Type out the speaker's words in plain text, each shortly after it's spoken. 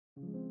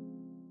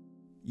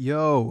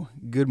Yo,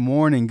 good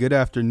morning, good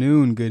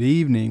afternoon, good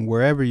evening,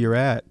 wherever you're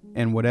at,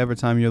 and whatever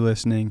time you're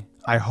listening.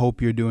 I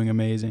hope you're doing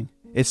amazing.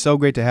 It's so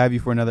great to have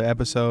you for another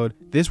episode.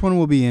 This one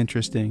will be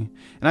interesting.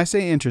 And I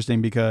say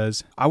interesting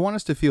because I want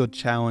us to feel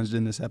challenged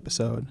in this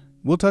episode.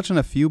 We'll touch on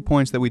a few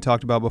points that we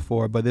talked about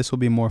before, but this will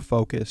be more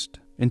focused.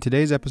 In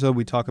today's episode,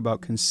 we talk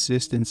about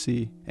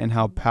consistency and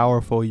how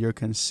powerful your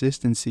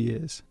consistency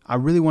is. I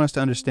really want us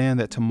to understand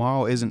that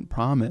tomorrow isn't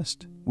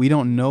promised. We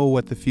don't know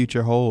what the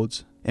future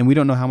holds, and we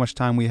don't know how much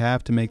time we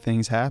have to make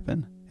things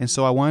happen. And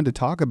so I wanted to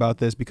talk about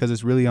this because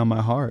it's really on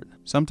my heart.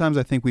 Sometimes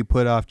I think we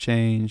put off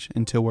change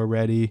until we're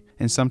ready,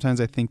 and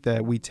sometimes I think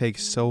that we take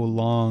so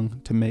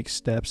long to make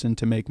steps and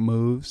to make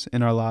moves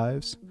in our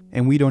lives,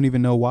 and we don't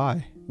even know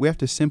why. We have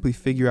to simply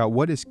figure out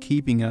what is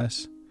keeping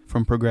us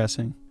from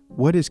progressing.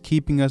 What is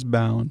keeping us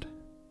bound?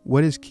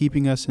 What is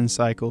keeping us in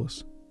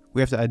cycles?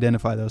 We have to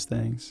identify those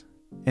things.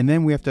 And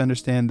then we have to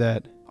understand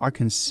that our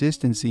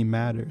consistency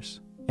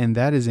matters. And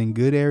that is in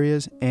good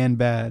areas and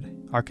bad.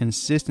 Our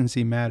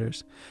consistency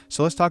matters.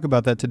 So let's talk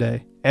about that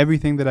today.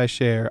 Everything that I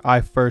share,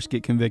 I first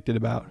get convicted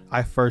about.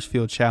 I first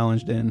feel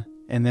challenged in,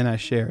 and then I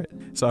share it.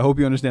 So I hope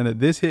you understand that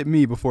this hit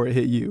me before it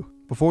hit you.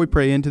 Before we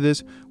pray into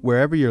this,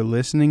 wherever you're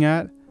listening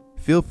at,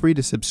 feel free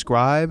to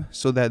subscribe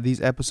so that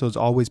these episodes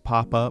always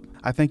pop up.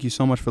 I thank you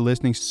so much for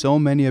listening. So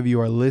many of you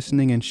are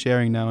listening and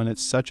sharing now, and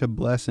it's such a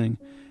blessing.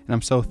 And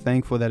I'm so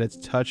thankful that it's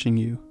touching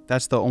you.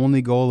 That's the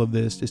only goal of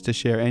this, is to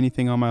share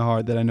anything on my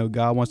heart that I know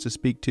God wants to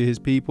speak to his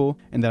people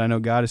and that I know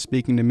God is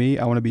speaking to me.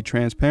 I want to be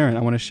transparent.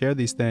 I want to share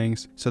these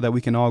things so that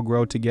we can all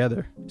grow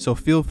together. So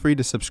feel free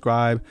to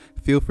subscribe.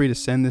 Feel free to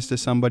send this to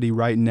somebody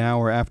right now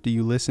or after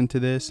you listen to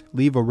this.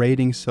 Leave a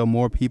rating so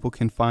more people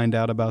can find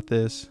out about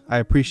this. I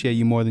appreciate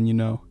you more than you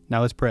know.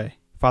 Now let's pray.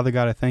 Father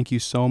God, I thank you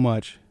so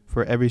much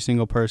for every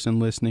single person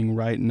listening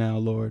right now,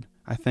 Lord.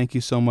 I thank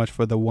you so much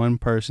for the one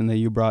person that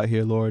you brought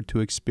here, Lord, to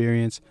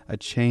experience a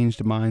changed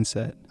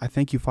mindset. I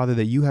thank you, Father,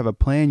 that you have a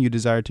plan you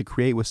desire to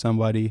create with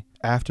somebody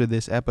after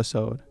this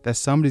episode, that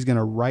somebody's going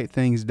to write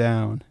things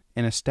down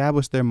and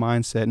establish their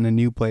mindset in a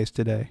new place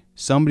today.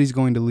 Somebody's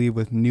going to leave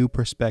with new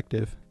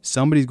perspective.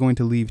 Somebody's going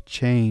to leave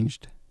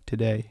changed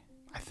today.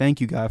 I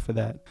thank you, God, for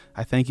that.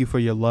 I thank you for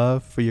your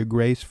love, for your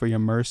grace, for your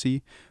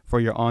mercy,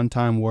 for your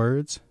on-time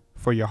words,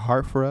 for your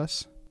heart for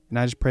us. And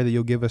I just pray that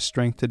you'll give us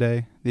strength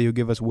today, that you'll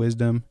give us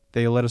wisdom,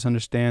 that you'll let us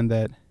understand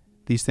that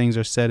these things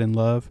are said in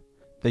love,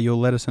 that you'll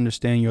let us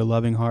understand your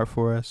loving heart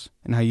for us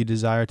and how you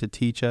desire to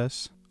teach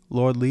us.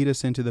 Lord, lead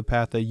us into the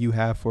path that you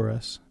have for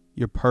us,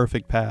 your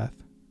perfect path.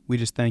 We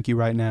just thank you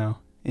right now.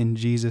 In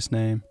Jesus'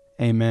 name,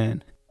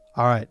 amen.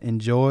 All right,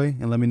 enjoy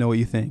and let me know what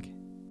you think.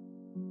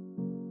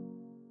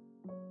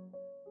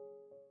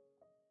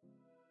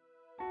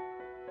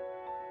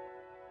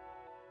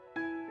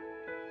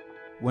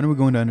 When are we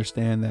going to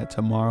understand that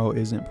tomorrow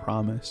isn't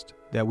promised?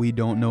 That we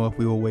don't know if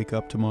we will wake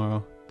up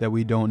tomorrow? That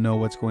we don't know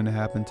what's going to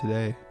happen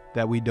today?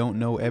 That we don't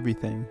know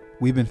everything?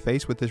 We've been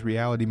faced with this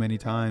reality many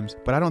times,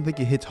 but I don't think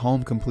it hits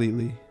home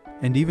completely.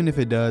 And even if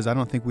it does, I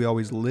don't think we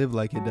always live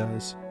like it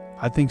does.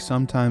 I think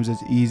sometimes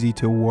it's easy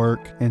to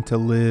work and to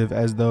live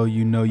as though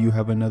you know you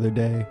have another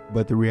day.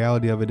 But the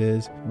reality of it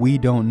is, we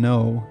don't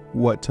know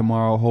what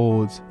tomorrow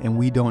holds, and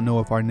we don't know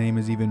if our name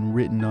is even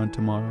written on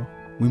tomorrow.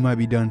 We might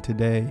be done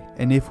today.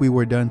 And if we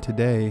were done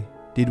today,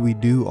 did we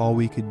do all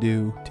we could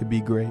do to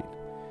be great?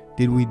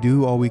 Did we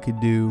do all we could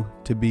do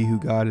to be who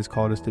God has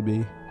called us to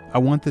be? I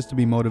want this to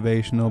be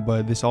motivational,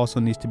 but this also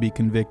needs to be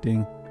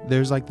convicting.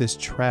 There's like this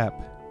trap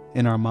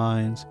in our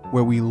minds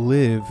where we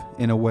live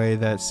in a way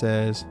that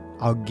says,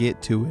 I'll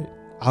get to it.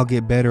 I'll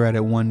get better at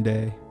it one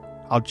day.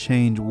 I'll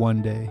change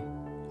one day.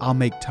 I'll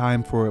make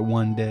time for it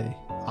one day.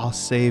 I'll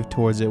save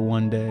towards it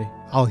one day.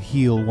 I'll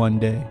heal one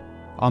day.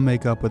 I'll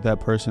make up with that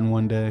person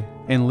one day.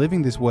 And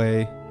living this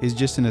way is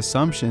just an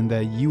assumption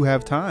that you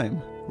have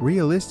time.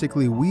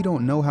 Realistically, we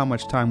don't know how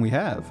much time we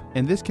have.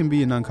 And this can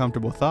be an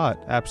uncomfortable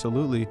thought,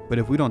 absolutely. But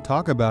if we don't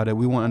talk about it,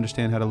 we won't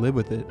understand how to live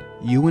with it.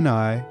 You and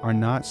I are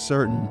not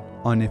certain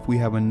on if we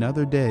have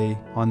another day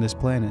on this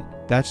planet.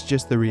 That's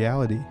just the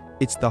reality.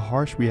 It's the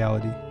harsh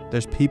reality.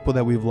 There's people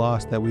that we've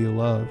lost that we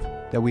love,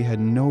 that we had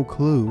no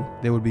clue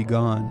they would be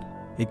gone.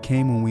 It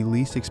came when we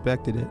least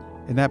expected it.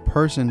 And that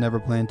person never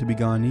planned to be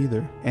gone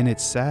either. And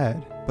it's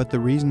sad. But the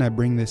reason I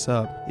bring this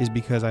up is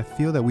because I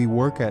feel that we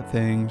work at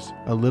things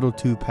a little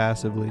too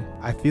passively.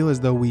 I feel as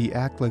though we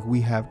act like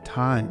we have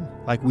time,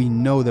 like we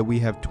know that we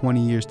have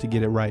 20 years to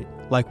get it right,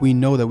 like we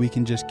know that we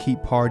can just keep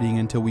partying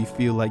until we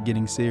feel like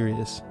getting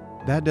serious.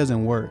 That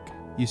doesn't work.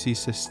 You see,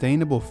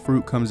 sustainable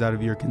fruit comes out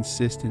of your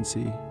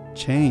consistency.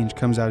 Change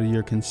comes out of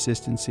your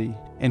consistency.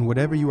 And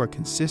whatever you are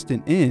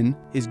consistent in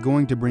is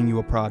going to bring you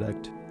a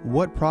product.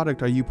 What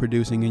product are you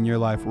producing in your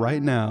life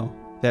right now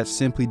that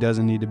simply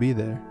doesn't need to be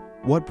there?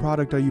 What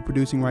product are you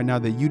producing right now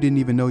that you didn't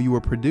even know you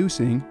were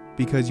producing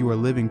because you are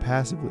living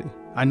passively?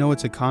 I know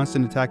it's a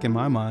constant attack in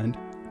my mind.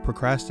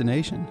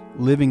 Procrastination.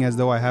 Living as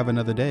though I have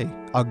another day.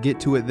 I'll get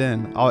to it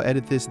then. I'll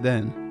edit this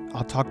then.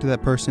 I'll talk to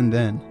that person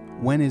then.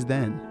 When is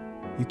then?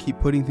 You keep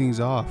putting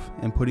things off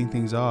and putting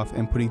things off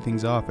and putting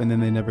things off, and then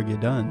they never get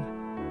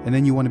done. And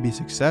then you want to be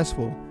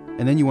successful,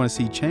 and then you want to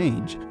see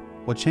change.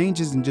 Well,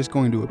 change isn't just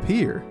going to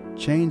appear.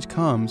 Change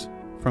comes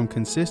from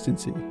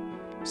consistency.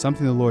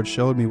 Something the Lord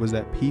showed me was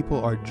that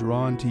people are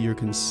drawn to your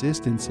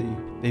consistency.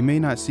 They may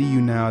not see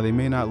you now, they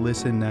may not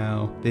listen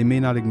now, they may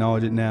not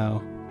acknowledge it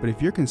now, but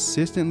if you're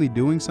consistently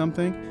doing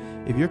something,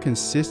 if you're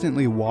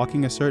consistently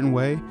walking a certain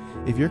way,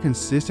 if you're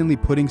consistently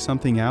putting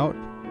something out,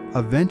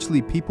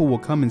 eventually people will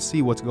come and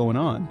see what's going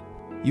on.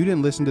 You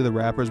didn't listen to the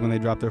rappers when they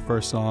dropped their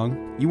first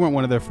song. You weren't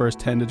one of their first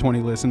 10 to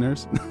 20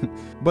 listeners,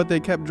 but they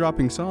kept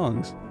dropping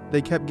songs.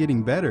 They kept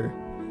getting better,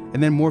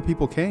 and then more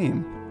people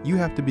came. You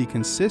have to be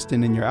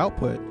consistent in your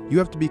output. You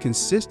have to be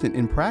consistent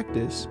in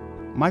practice.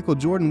 Michael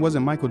Jordan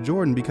wasn't Michael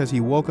Jordan because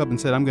he woke up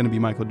and said, I'm going to be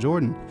Michael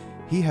Jordan.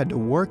 He had to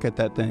work at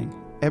that thing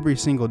every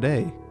single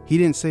day. He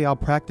didn't say, I'll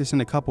practice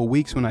in a couple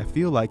weeks when I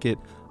feel like it.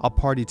 I'll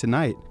party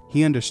tonight.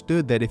 He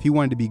understood that if he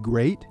wanted to be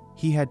great,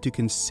 he had to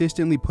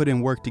consistently put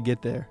in work to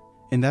get there.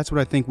 And that's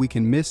what I think we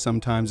can miss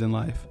sometimes in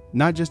life.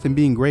 Not just in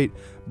being great,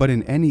 but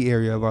in any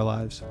area of our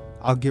lives.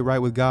 I'll get right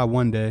with God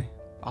one day.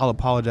 I'll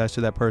apologize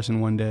to that person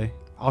one day.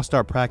 I'll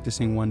start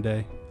practicing one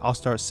day. I'll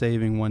start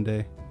saving one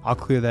day. I'll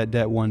clear that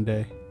debt one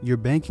day. You're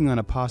banking on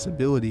a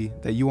possibility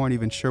that you aren't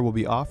even sure will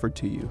be offered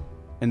to you.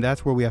 And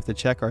that's where we have to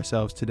check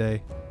ourselves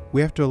today.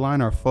 We have to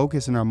align our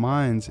focus and our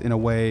minds in a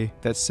way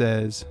that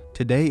says,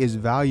 today is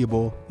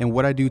valuable, and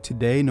what I do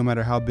today, no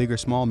matter how big or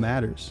small,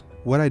 matters.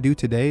 What I do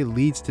today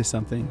leads to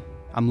something.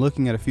 I'm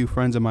looking at a few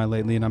friends of mine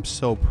lately, and I'm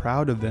so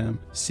proud of them,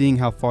 seeing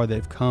how far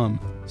they've come,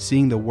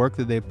 seeing the work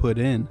that they've put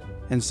in.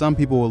 And some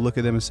people will look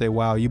at them and say,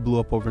 wow, you blew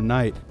up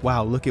overnight.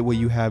 Wow, look at what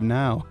you have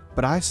now.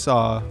 But I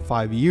saw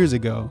 5 years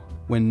ago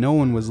when no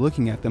one was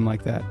looking at them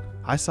like that.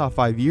 I saw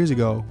 5 years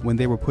ago when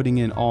they were putting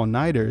in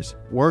all-nighters,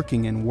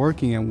 working and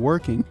working and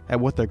working at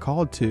what they're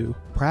called to,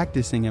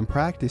 practicing and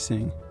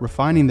practicing,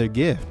 refining their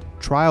gift,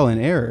 trial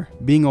and error,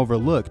 being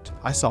overlooked.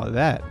 I saw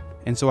that.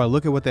 And so I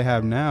look at what they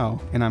have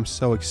now, and I'm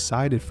so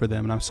excited for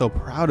them, and I'm so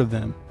proud of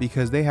them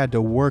because they had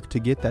to work to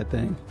get that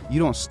thing. You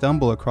don't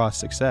stumble across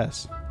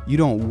success. You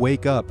don't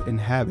wake up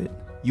and have it.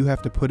 You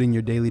have to put in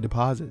your daily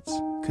deposits.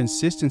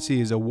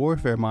 Consistency is a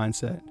warfare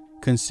mindset.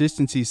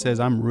 Consistency says,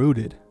 I'm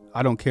rooted.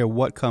 I don't care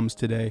what comes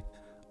today.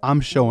 I'm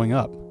showing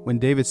up. When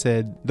David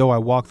said, though I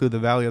walk through the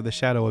valley of the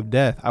shadow of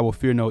death, I will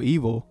fear no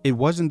evil. It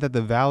wasn't that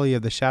the valley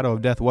of the shadow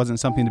of death wasn't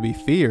something to be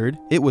feared.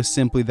 It was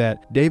simply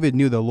that David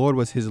knew the Lord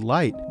was his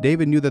light.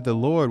 David knew that the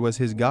Lord was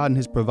his God and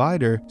his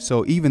provider.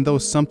 So even though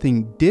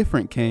something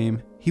different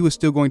came, he was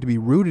still going to be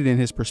rooted in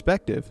his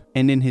perspective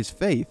and in his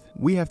faith.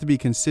 We have to be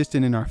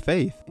consistent in our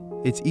faith.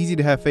 It's easy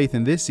to have faith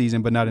in this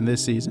season, but not in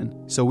this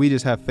season. So we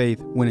just have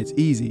faith when it's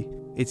easy.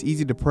 It's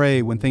easy to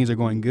pray when things are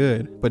going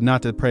good, but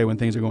not to pray when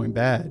things are going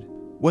bad.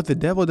 What the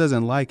devil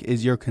doesn't like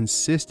is your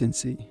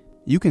consistency.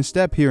 You can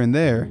step here and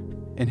there,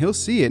 and he'll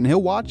see it and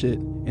he'll watch it,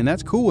 and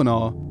that's cool and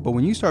all, but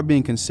when you start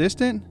being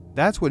consistent,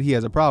 that's what he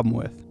has a problem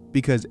with.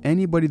 Because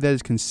anybody that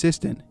is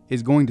consistent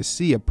is going to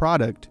see a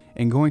product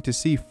and going to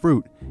see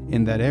fruit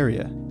in that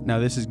area. Now,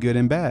 this is good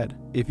and bad.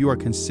 If you are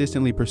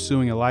consistently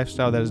pursuing a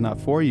lifestyle that is not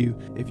for you,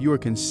 if you are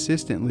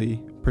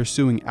consistently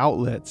pursuing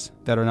outlets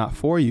that are not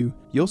for you,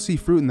 you'll see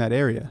fruit in that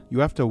area. You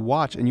have to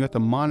watch and you have to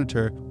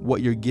monitor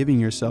what you're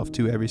giving yourself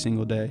to every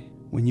single day.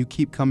 When you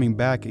keep coming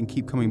back and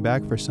keep coming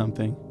back for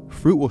something,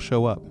 fruit will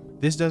show up.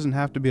 This doesn't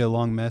have to be a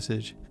long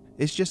message.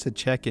 It's just a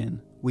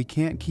check-in. We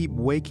can't keep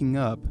waking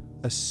up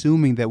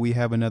assuming that we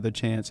have another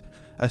chance,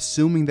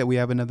 assuming that we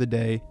have another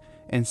day,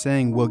 and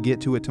saying we'll get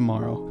to it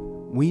tomorrow.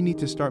 We need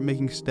to start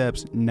making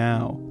steps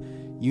now.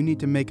 You need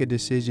to make a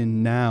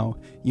decision now.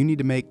 You need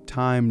to make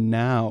time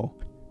now.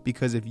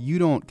 Because if you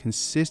don't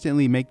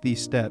consistently make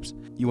these steps,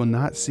 you will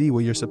not see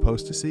what you're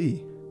supposed to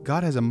see.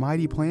 God has a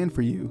mighty plan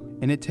for you,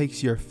 and it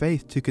takes your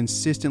faith to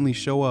consistently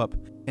show up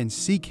and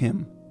seek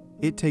Him.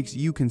 It takes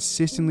you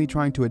consistently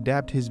trying to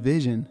adapt His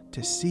vision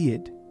to see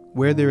it.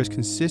 Where there is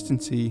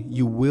consistency,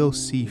 you will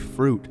see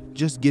fruit.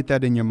 Just get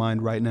that in your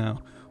mind right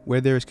now.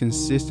 Where there is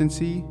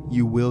consistency,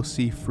 you will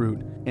see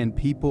fruit, and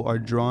people are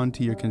drawn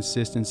to your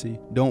consistency.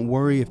 Don't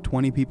worry if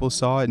 20 people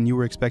saw it and you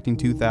were expecting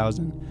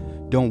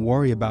 2,000. Don't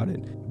worry about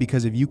it,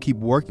 because if you keep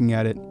working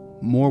at it,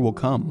 more will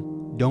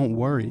come. Don't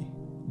worry.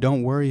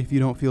 Don't worry if you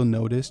don't feel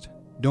noticed.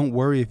 Don't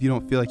worry if you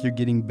don't feel like you're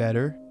getting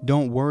better.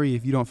 Don't worry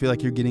if you don't feel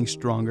like you're getting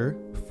stronger.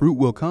 Fruit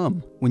will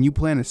come. When you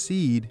plant a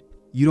seed,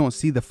 you don't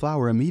see the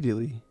flower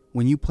immediately.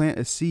 When you plant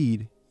a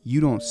seed,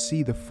 you don't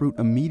see the fruit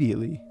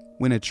immediately.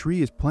 When a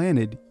tree is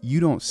planted,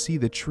 you don't see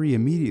the tree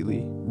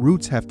immediately.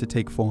 Roots have to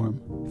take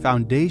form.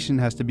 Foundation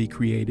has to be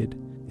created.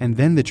 And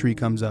then the tree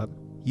comes up.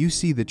 You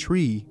see the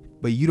tree,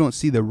 but you don't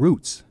see the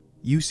roots.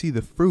 You see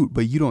the fruit,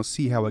 but you don't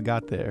see how it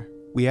got there.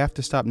 We have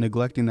to stop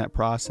neglecting that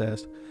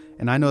process.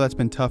 And I know that's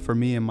been tough for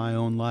me in my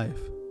own life.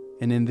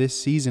 And in this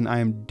season, I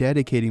am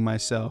dedicating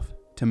myself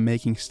to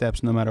making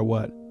steps no matter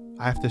what.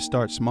 I have to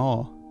start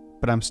small,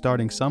 but I'm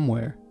starting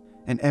somewhere.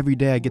 And every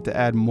day I get to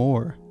add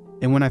more.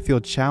 And when I feel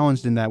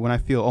challenged in that, when I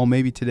feel, oh,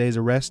 maybe today's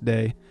a rest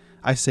day,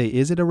 I say,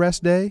 is it a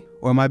rest day?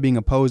 Or am I being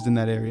opposed in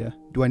that area?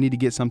 Do I need to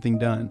get something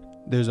done?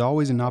 There's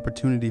always an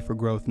opportunity for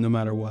growth no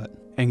matter what.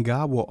 And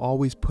God will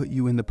always put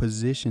you in the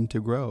position to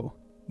grow.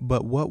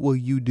 But what will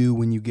you do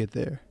when you get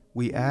there?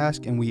 We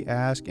ask and we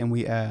ask and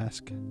we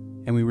ask,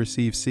 and we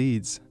receive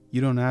seeds. You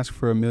don't ask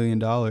for $1 million.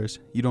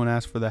 You don't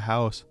ask for the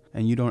house,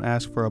 and you don't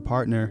ask for a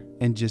partner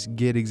and just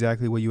get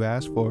exactly what you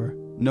ask for.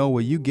 No,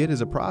 what you get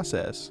is a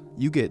process.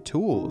 You get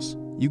tools.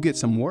 You get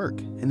some work,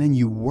 and then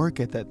you work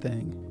at that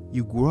thing.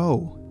 You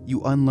grow.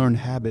 You unlearn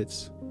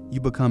habits.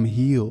 You become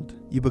healed.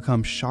 You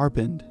become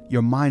sharpened.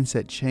 Your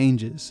mindset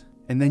changes,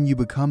 and then you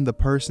become the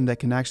person that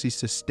can actually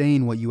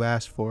sustain what you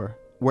asked for.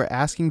 We're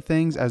asking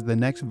things as the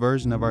next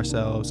version of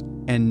ourselves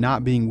and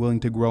not being willing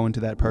to grow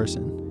into that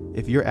person.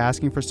 If you're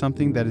asking for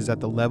something that is at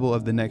the level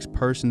of the next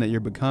person that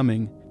you're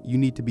becoming, you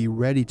need to be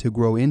ready to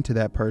grow into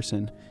that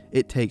person.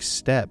 It takes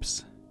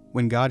steps.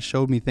 When God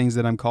showed me things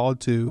that I'm called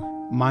to,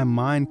 my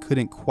mind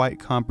couldn't quite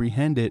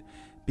comprehend it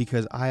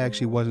because I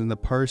actually wasn't the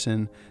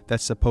person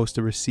that's supposed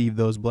to receive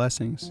those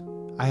blessings.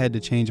 I had to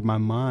change my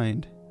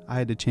mind. I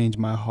had to change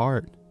my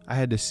heart. I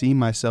had to see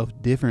myself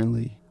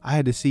differently. I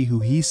had to see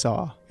who he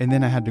saw, and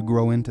then I had to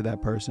grow into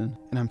that person.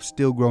 And I'm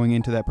still growing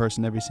into that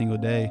person every single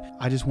day.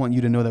 I just want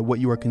you to know that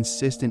what you are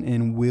consistent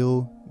in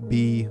will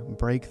be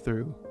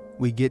breakthrough.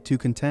 We get too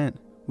content.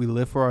 We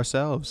live for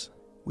ourselves.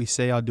 We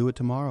say, I'll do it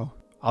tomorrow.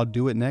 I'll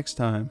do it next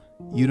time.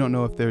 You don't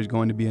know if there's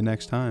going to be a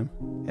next time.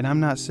 And I'm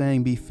not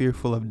saying be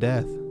fearful of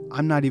death.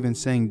 I'm not even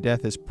saying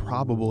death is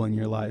probable in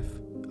your life.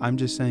 I'm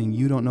just saying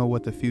you don't know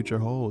what the future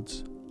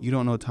holds. You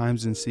don't know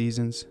times and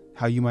seasons,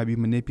 how you might be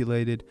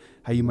manipulated,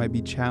 how you might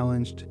be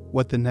challenged,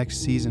 what the next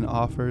season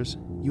offers.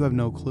 You have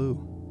no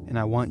clue. And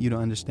I want you to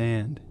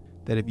understand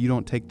that if you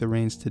don't take the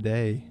reins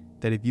today,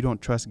 that if you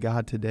don't trust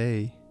God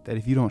today, that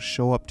if you don't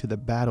show up to the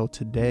battle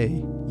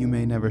today, you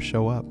may never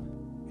show up.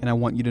 And I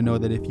want you to know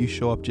that if you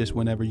show up just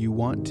whenever you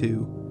want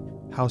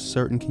to, how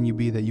certain can you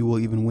be that you will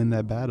even win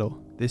that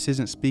battle? This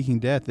isn't speaking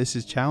death. This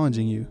is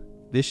challenging you.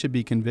 This should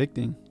be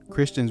convicting.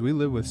 Christians, we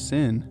live with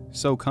sin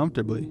so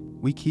comfortably.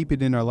 We keep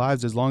it in our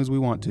lives as long as we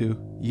want to.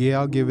 Yeah,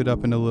 I'll give it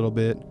up in a little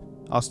bit.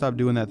 I'll stop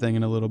doing that thing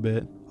in a little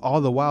bit.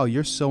 All the while,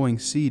 you're sowing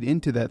seed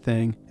into that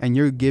thing and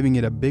you're giving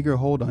it a bigger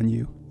hold on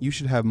you. You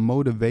should have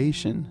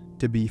motivation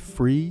to be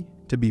free,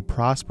 to be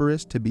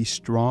prosperous, to be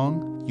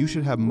strong. You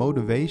should have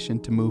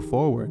motivation to move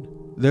forward.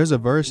 There's a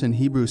verse in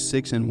Hebrews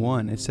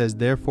 6:1. It says,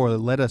 therefore,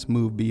 let us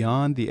move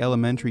beyond the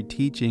elementary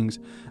teachings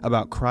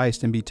about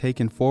Christ and be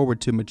taken forward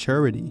to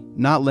maturity,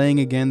 not laying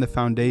again the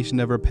foundation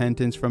of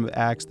repentance from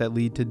acts that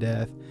lead to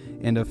death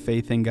and of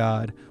faith in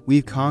God.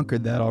 We've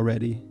conquered that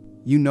already.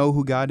 You know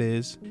who God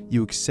is.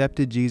 You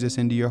accepted Jesus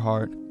into your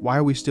heart. Why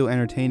are we still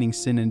entertaining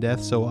sin and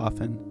death so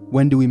often?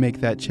 When do we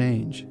make that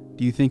change?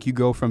 Do you think you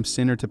go from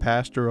sinner to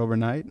pastor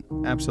overnight?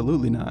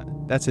 Absolutely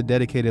not. That's a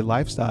dedicated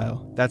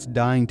lifestyle. That's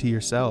dying to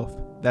yourself.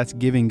 That's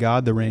giving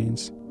God the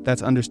reins.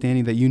 That's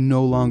understanding that you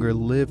no longer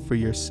live for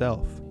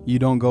yourself. You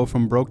don't go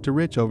from broke to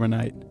rich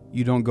overnight.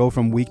 You don't go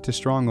from weak to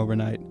strong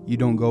overnight. You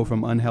don't go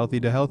from unhealthy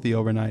to healthy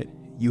overnight.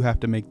 You have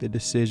to make the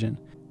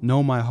decision.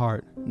 Know my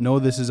heart. Know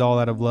this is all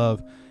out of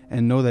love.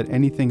 And know that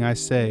anything I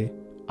say,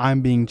 I'm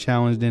being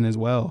challenged in as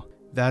well.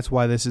 That's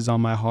why this is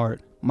on my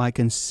heart. My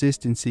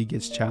consistency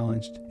gets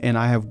challenged. And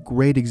I have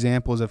great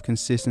examples of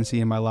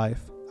consistency in my life.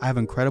 I have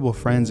incredible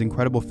friends,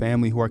 incredible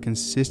family who are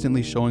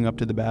consistently showing up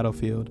to the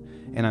battlefield,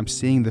 and I'm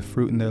seeing the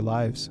fruit in their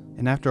lives.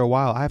 And after a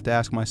while, I have to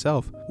ask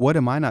myself, what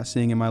am I not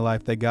seeing in my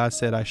life that God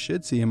said I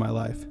should see in my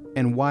life?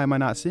 And why am I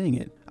not seeing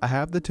it? I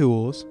have the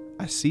tools.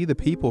 I see the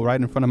people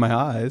right in front of my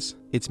eyes.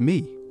 It's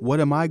me.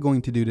 What am I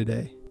going to do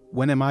today?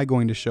 When am I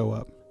going to show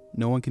up?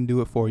 No one can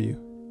do it for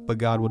you, but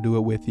God will do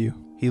it with you.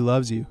 He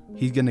loves you.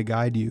 He's going to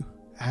guide you.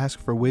 Ask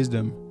for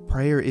wisdom.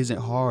 Prayer isn't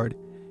hard.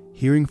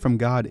 Hearing from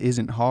God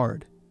isn't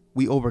hard.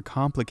 We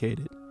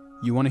overcomplicate it.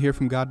 You want to hear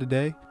from God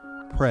today?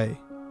 Pray.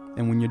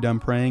 And when you're done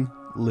praying,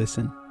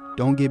 listen.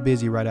 Don't get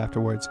busy right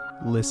afterwards.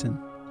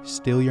 Listen.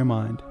 Still your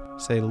mind.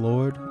 Say,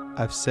 Lord,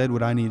 I've said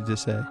what I needed to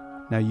say.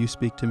 Now you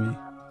speak to me.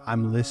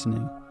 I'm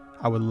listening.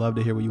 I would love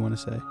to hear what you want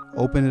to say.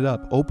 Open it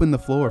up. Open the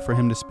floor for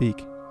him to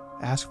speak.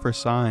 Ask for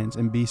signs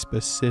and be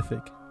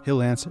specific.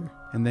 He'll answer.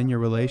 And then your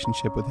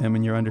relationship with him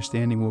and your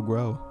understanding will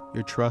grow.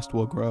 Your trust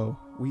will grow.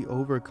 We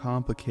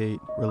overcomplicate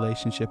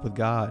relationship with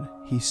God.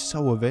 He's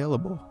so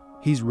available.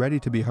 He's ready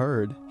to be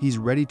heard. He's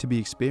ready to be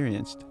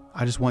experienced.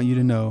 I just want you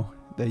to know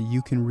that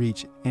you can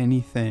reach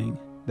anything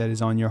that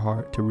is on your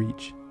heart to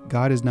reach.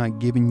 God is not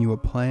giving you a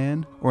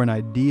plan or an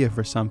idea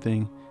for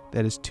something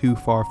that is too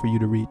far for you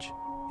to reach.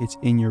 It's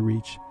in your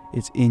reach.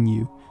 It's in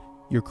you.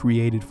 You're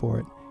created for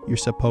it. You're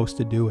supposed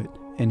to do it.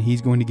 And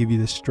he's going to give you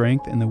the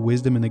strength and the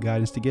wisdom and the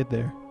guidance to get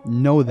there.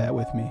 Know that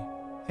with me.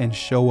 And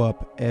show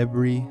up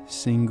every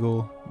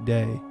single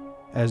day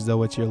as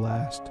though it's your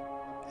last.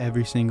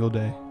 Every single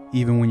day.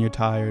 Even when you're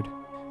tired.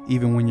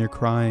 Even when you're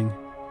crying.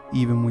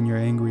 Even when you're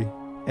angry.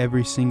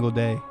 Every single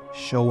day.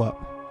 Show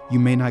up. You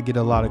may not get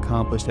a lot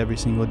accomplished every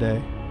single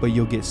day, but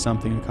you'll get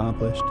something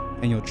accomplished.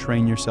 And you'll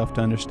train yourself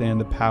to understand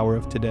the power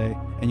of today.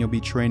 And you'll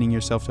be training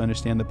yourself to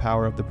understand the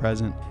power of the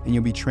present. And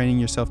you'll be training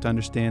yourself to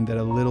understand that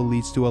a little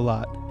leads to a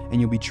lot. And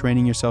you'll be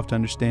training yourself to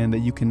understand that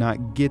you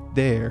cannot get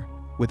there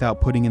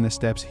without putting in the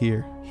steps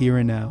here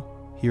and now,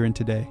 here and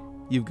today.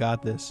 You've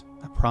got this.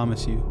 I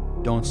promise you.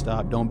 Don't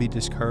stop. Don't be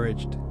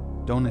discouraged.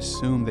 Don't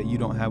assume that you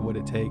don't have what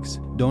it takes.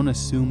 Don't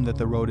assume that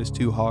the road is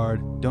too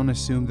hard. Don't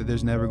assume that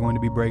there's never going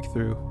to be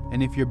breakthrough.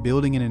 And if you're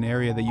building in an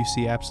area that you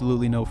see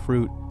absolutely no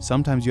fruit,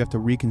 sometimes you have to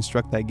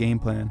reconstruct that game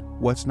plan.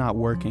 What's not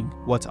working?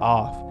 What's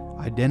off?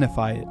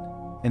 Identify it,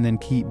 and then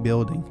keep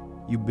building.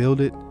 You build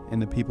it, and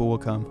the people will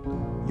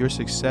come. Your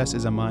success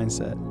is a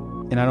mindset.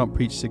 And I don't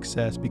preach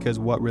success because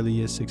what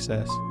really is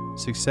success?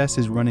 Success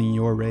is running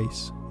your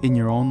race in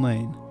your own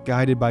lane,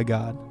 guided by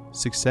God.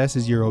 Success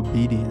is your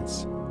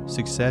obedience.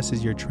 Success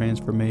is your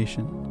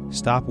transformation.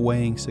 Stop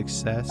weighing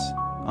success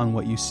on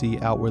what you see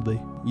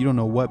outwardly. You don't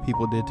know what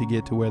people did to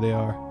get to where they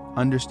are.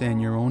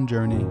 Understand your own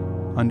journey.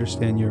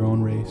 Understand your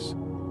own race.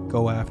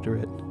 Go after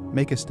it.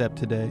 Make a step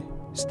today.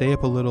 Stay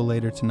up a little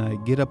later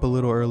tonight. Get up a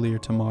little earlier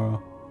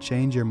tomorrow.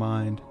 Change your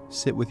mind.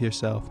 Sit with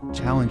yourself.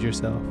 Challenge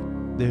yourself.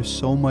 There's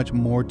so much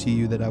more to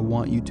you that I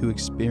want you to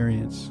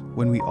experience.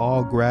 When we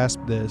all grasp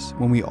this,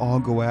 when we all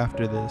go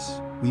after this,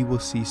 we will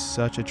see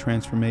such a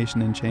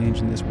transformation and change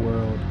in this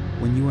world.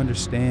 When you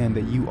understand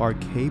that you are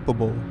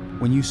capable,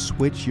 when you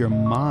switch your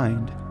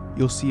mind,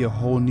 you'll see a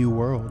whole new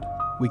world.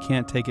 We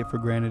can't take it for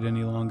granted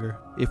any longer.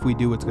 If we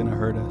do, it's gonna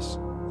hurt us.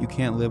 You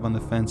can't live on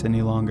the fence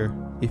any longer.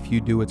 If you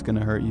do, it's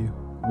gonna hurt you.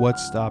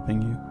 What's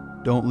stopping you?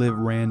 Don't live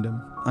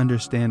random.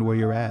 Understand where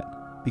you're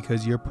at,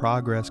 because your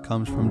progress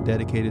comes from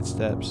dedicated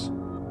steps.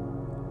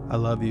 I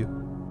love you.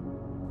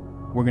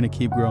 We're gonna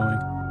keep growing.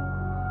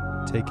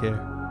 Take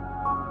care.